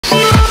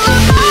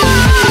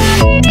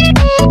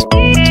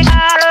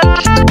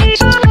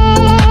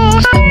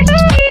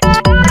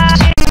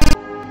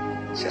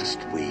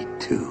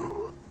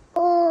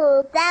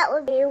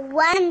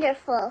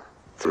Wonderful.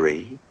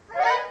 3,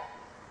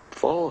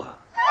 4,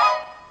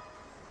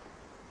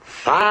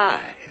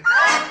 5.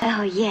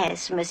 Oh,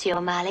 yes, Monsieur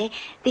O'Malley.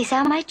 These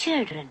are my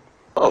children.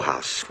 Oh,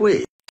 how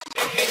sweet.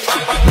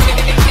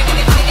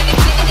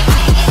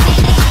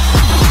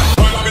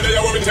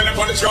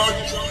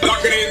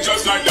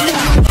 Just like that.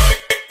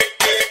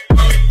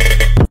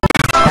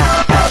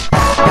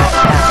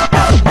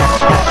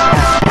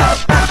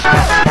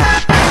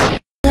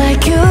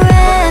 Like your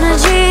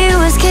energy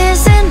was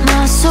kissing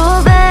my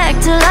soul back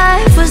to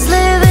life, was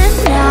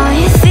living. Now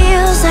it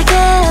feels like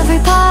every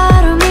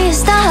part of me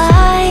is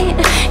dying.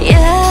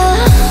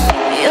 Yeah,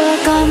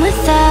 you're gone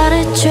without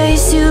a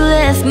trace. You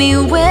left me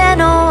where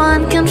no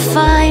one can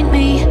find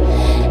me.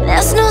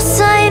 There's no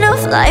sign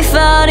of life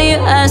out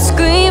here. I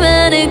scream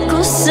and it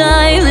goes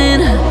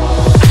silent.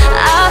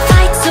 I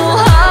fight so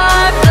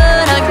hard,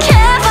 but I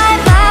can't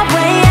find my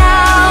way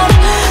out.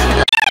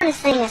 I'm gonna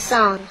sing a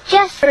song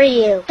just for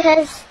you,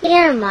 'cause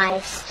you're my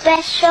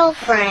special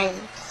friend.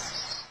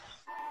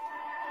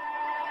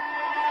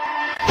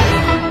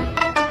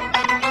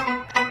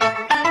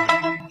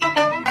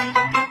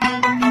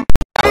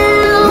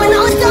 When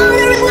all is done,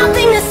 there is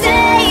nothing to say.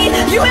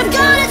 You have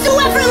gone into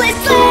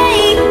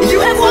effortlessly. You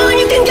have won,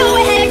 you can go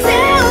ahead,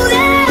 tell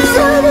them.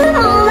 Tell them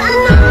all I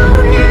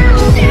know now.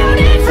 Shout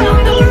it from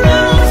the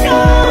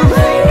rooftop.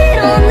 Blame it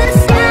on the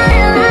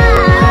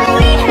skyline.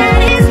 We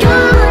had is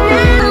gone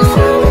now.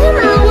 Tell them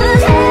I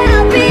was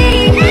happy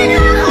and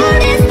my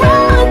heart is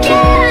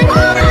broken.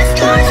 All my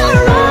scars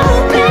are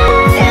open.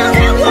 Tell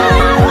them what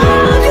I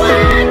want,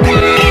 what pain.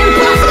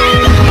 Impossible,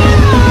 impossible,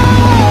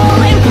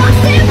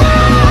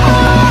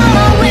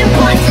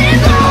 impossible.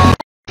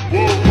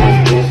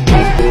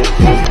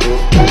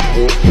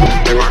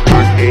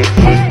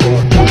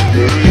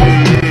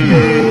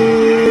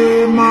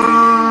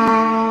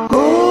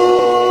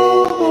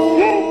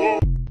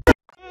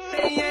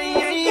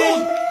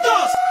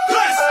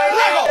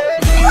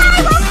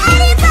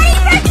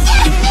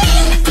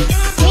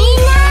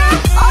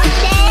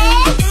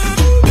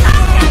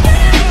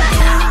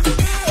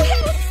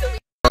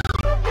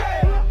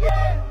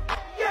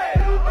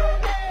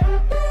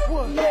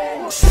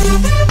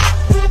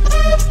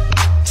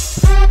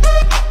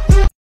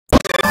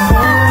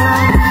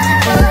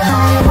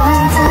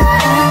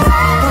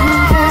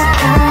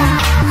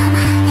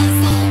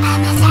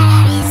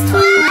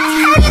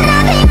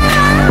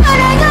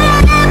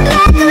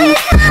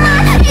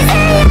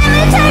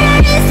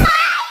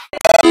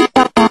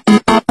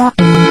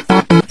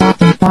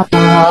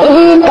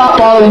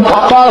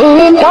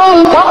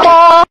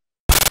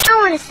 I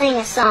wanna sing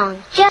a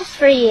song just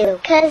for you,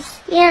 'cause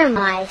you're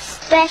my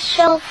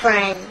special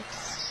friend.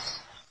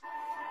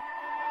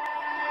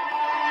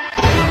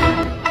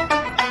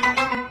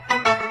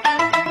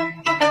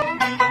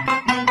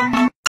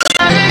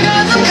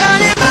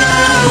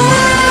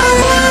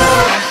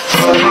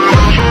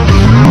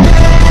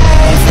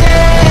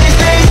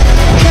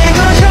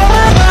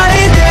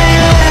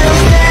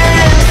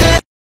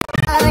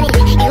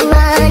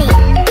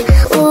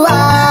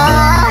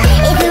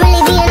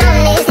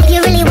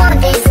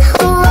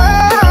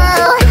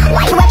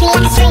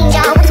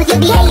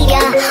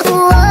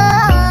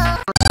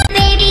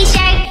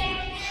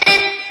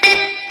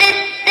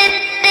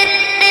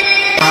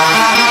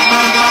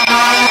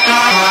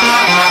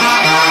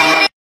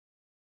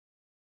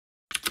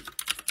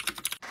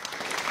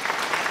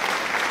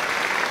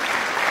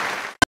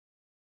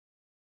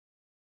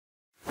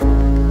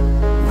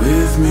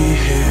 With me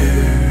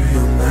here,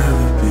 you'll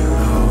never be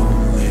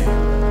lonely.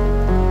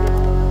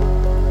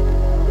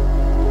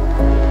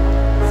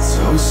 It's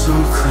oh so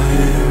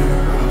clear.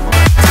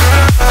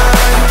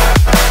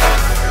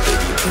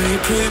 Baby, pray,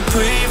 pray,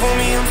 pray for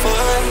me and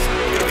fast.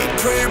 Baby,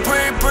 pray,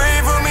 pray, pray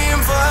for me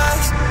and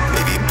fast.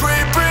 Baby,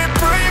 pray, pray,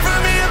 pray for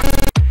me and...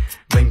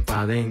 Ven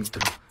pa'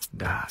 dentro,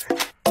 dale.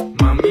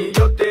 Mami,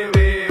 yo te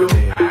veo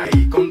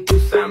ahí con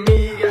tus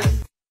amigas.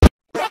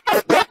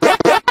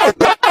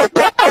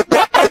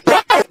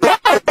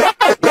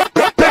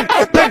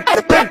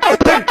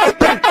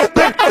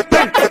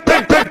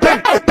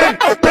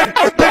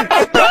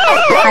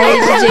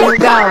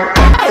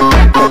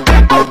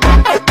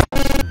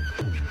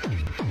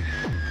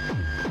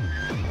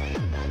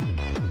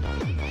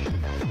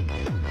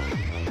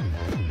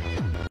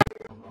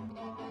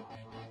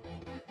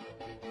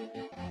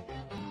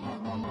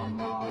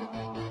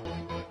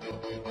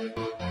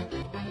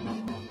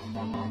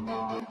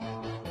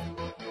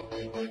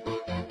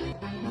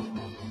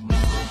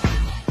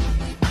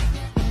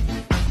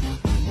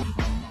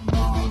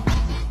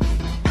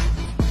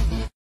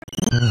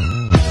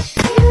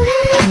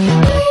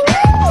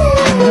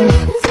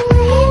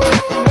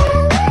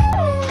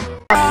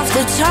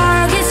 The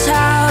target's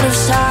out of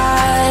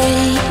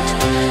sight.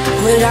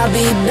 Would I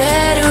be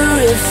better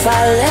if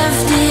I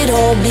left it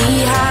all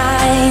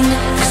behind?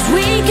 'Cause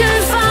we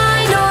could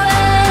find a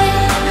way.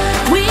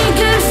 We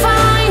could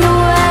find a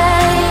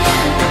way.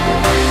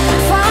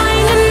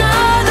 Find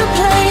another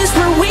place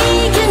where we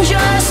can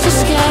just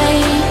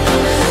escape.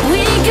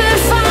 We could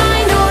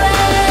find a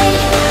way.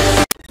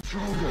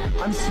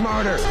 I'm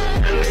smarter.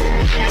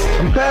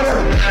 I'm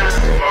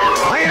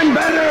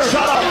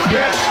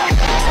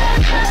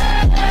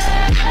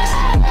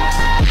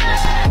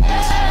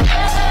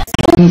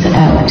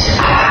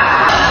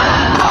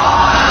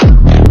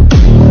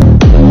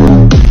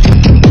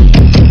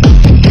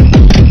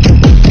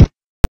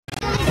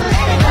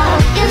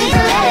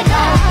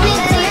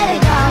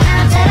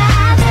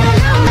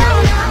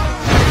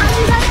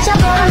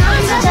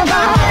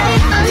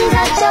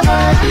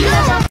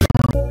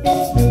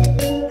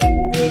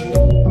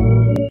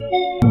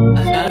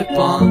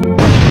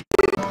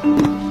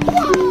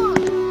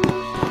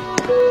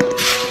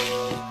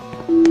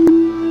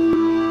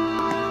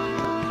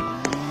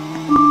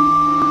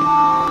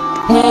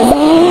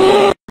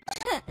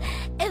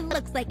It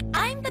looks like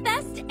I'm the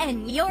best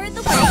and you're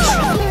the worst.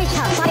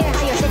 Spiritual, fire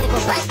higher physical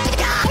first. It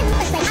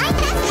looks like I'm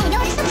the best and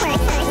you're the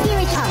worst.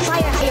 Spiritual,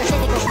 fire higher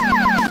physical first.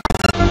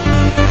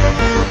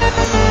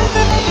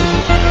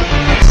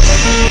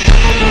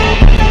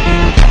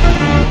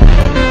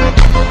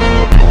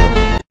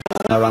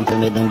 Run to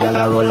me, then girl,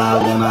 I roll out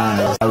them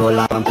eyes. I roll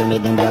out to me,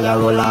 then girl, I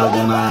roll out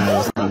them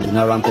eyes.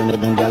 No run to me,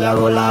 then girl, I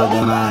roll out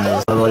them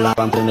eyes. Roll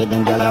out to me,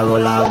 then girl, I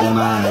roll out them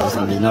eyes.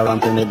 No run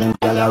to me, then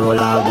girl, I roll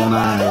out them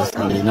eyes.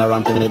 No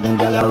run to me, then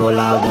girl, I roll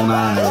out them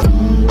eyes.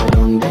 Go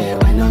down there,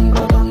 why not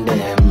go down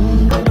there?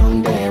 Go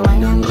down there, why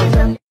not go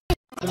down there?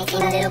 It may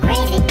seem a little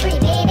crazy, pretty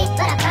baby,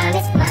 but I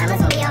promise mama's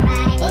gonna be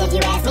alright. And if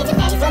you ask me to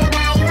daddy's gonna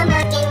buy you a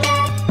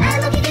mockingbird.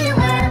 I'ma give you the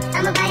world.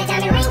 I'ma buy a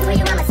diamond ring for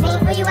you. I'ma sing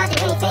for you. I'll do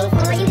anything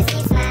for you to see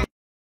you smile.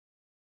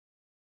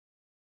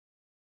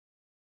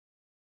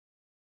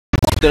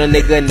 A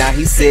nigga, now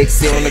he's 6,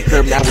 sit on the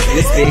curb, now with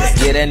this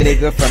fix. Yeah, that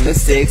nigga from the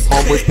 6,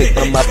 homeboys pick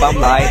him up, I'm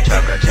like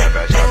chugga,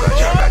 chugga, chugga,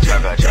 chugga,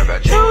 chugga, chugga,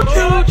 choo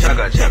choo,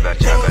 chugga, chugga,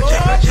 chugga,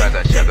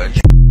 chugga, chugga,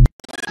 chugga.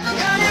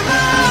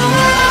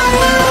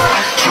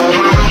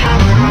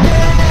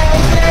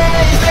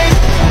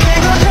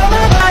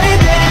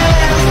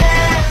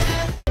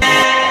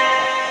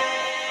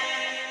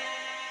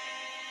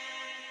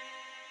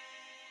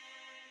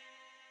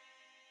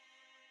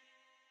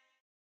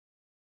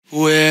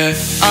 We're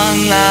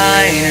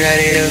online,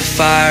 ready to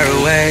fire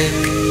away.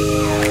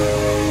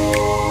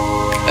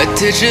 A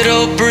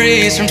digital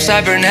breeze from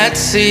cybernet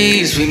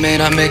seas. We may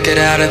not make it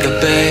out of the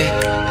bay.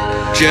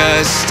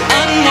 Just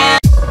unwind.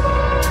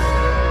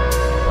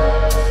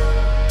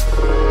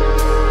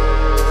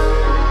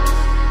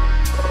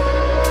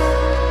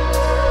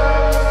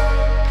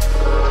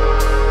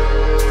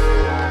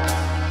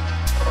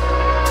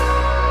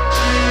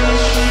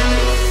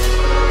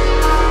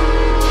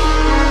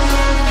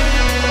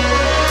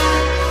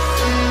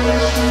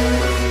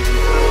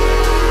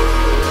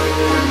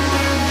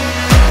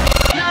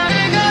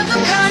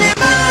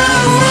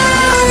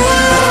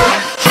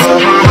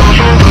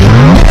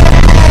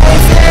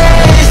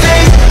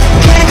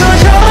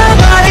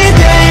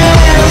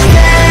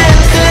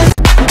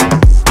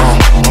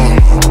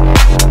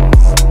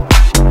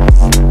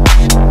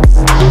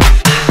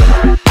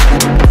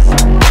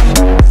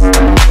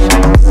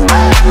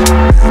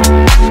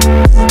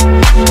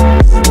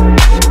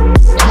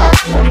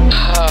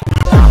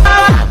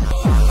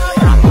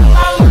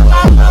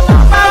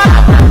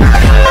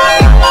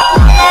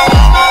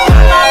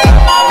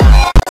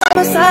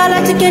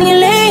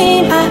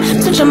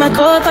 My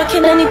core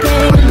fucking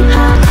anything.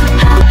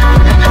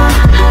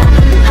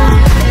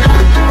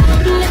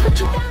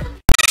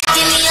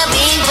 Give me a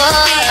big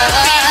boy.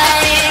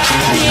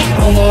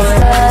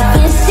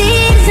 It's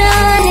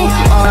season.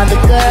 All the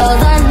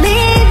girls are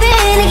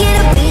leaving to get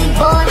a big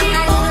boy.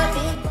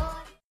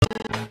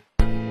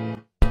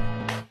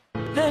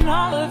 Then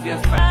all of your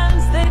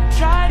friends, they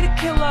try to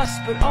kill us,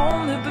 but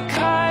only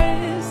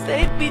because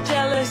they'd be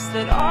jealous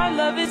that our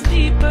love is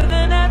deeper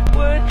than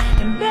Edward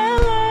and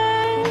Bella.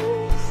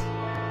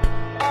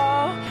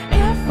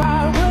 If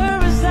I were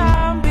a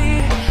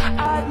zombie,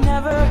 I'd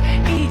never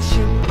eat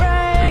your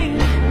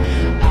brain.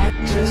 I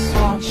just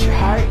want your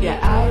heart, yeah,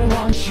 I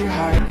want your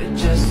heart, I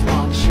just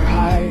want your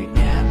heart,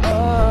 yeah.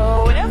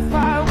 Oh, if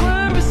I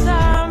were a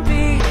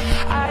zombie,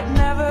 I'd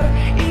never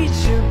eat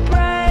your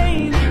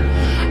brain.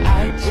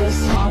 I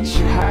just want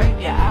your heart,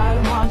 yeah,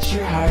 I want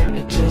your heart,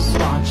 I just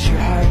want your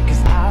heart,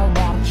 'cause I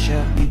want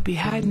you. We'd be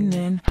hiding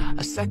in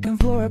a second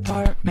floor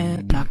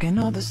apartment, knocking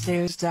all the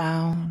stairs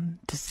down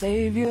to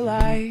save your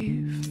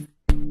life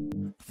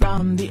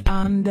from the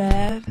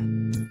undead.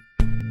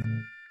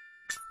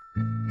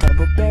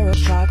 Double barrel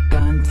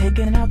shotgun,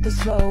 taking out the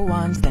slow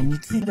ones. Then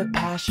you'd see the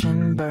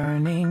passion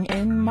burning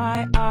in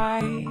my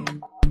eye,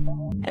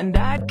 and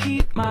I'd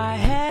keep my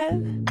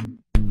head.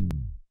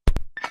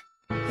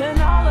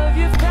 Then all of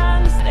your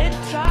friends, they'd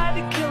try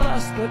to kill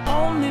us, but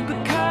only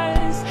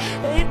because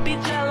they'd be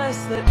jealous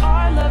that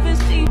our love is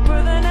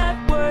deeper than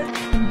Edward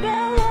and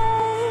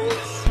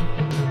Bella's.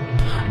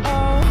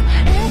 Oh,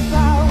 if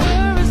I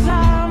were a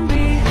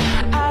zombie,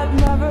 I'd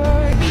never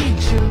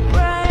eat your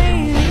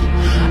brain.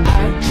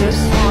 I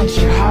just want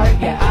your heart,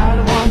 yeah, I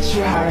want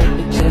your heart,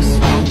 I just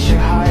want your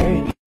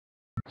heart.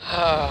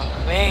 Oh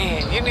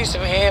man, you need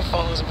some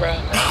headphones, bro.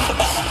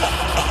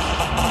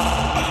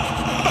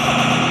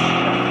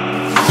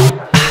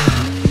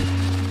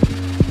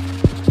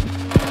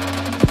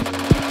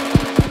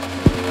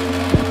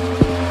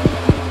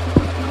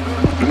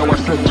 You know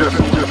what's that, Jeff?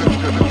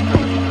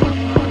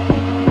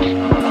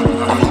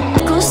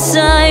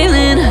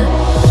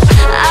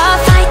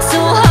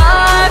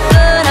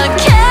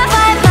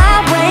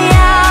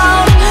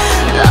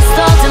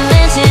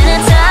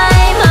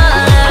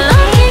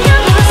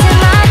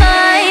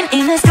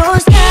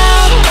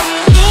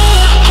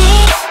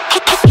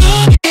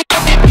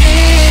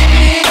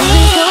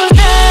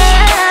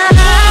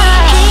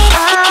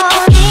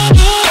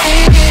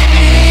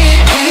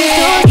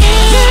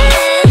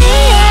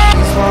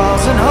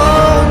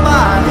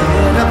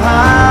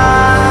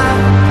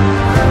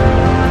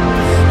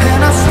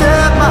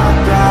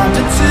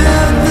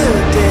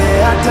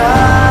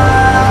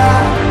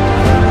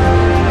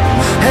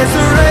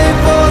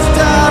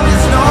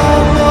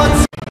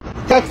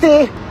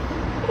 Taxi!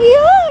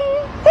 Yay!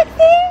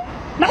 Taxi!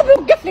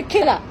 نوقف لك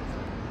كده.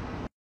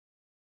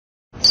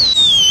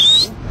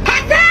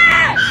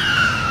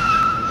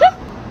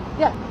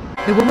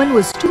 The woman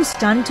was too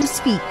stunned to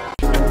speak.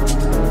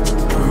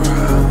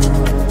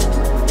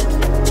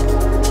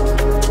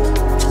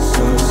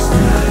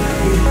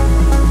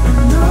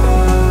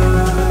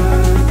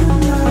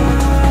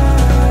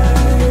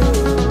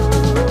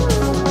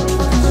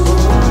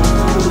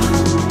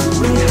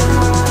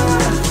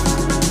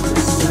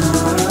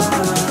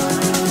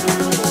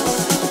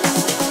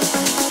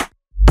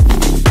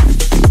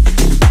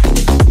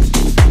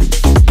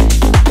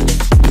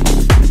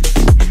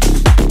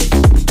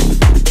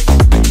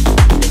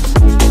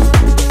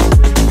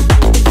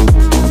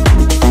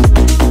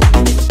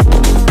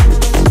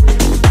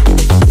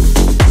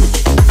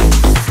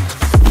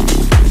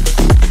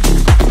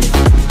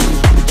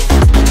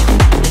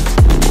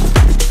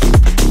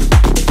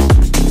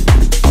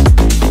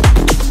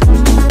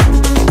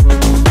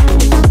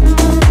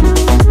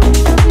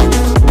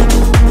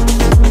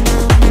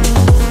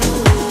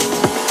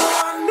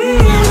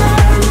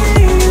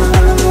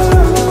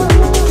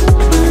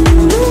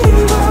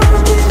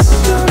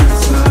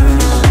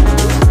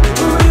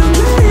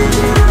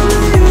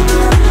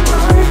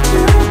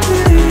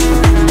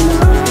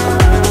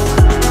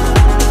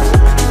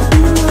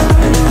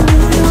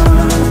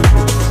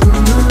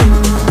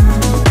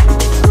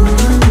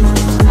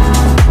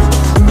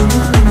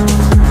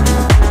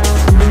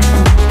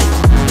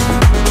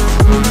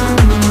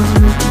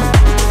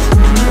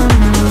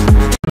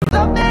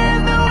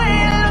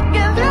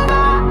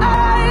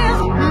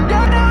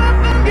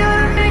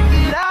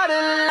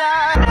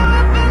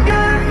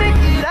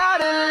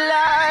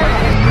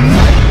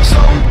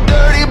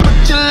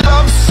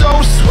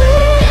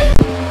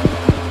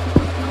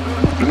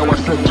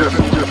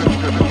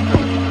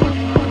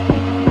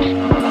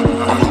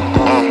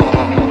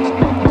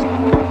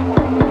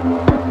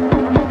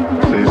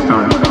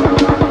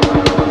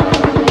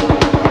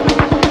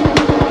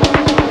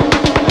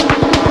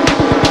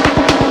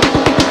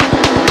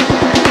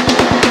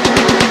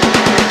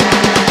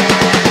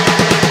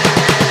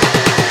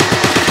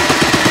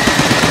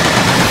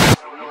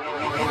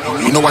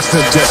 You know I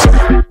said yes.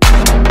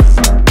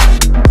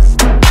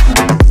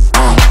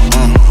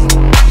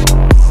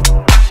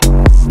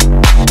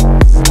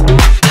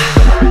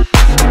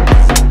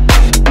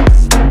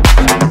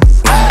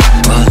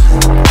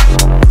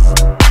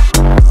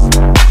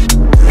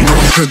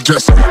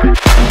 Just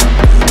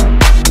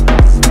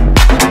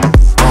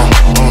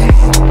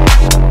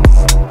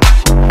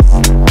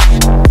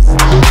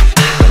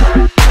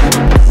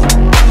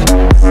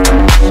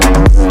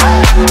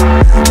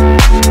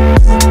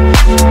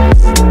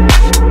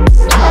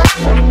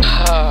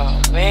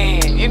Oh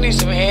man, you need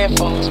some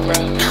headphones, bro.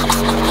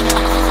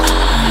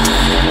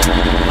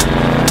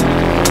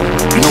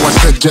 you know I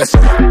said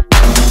yes.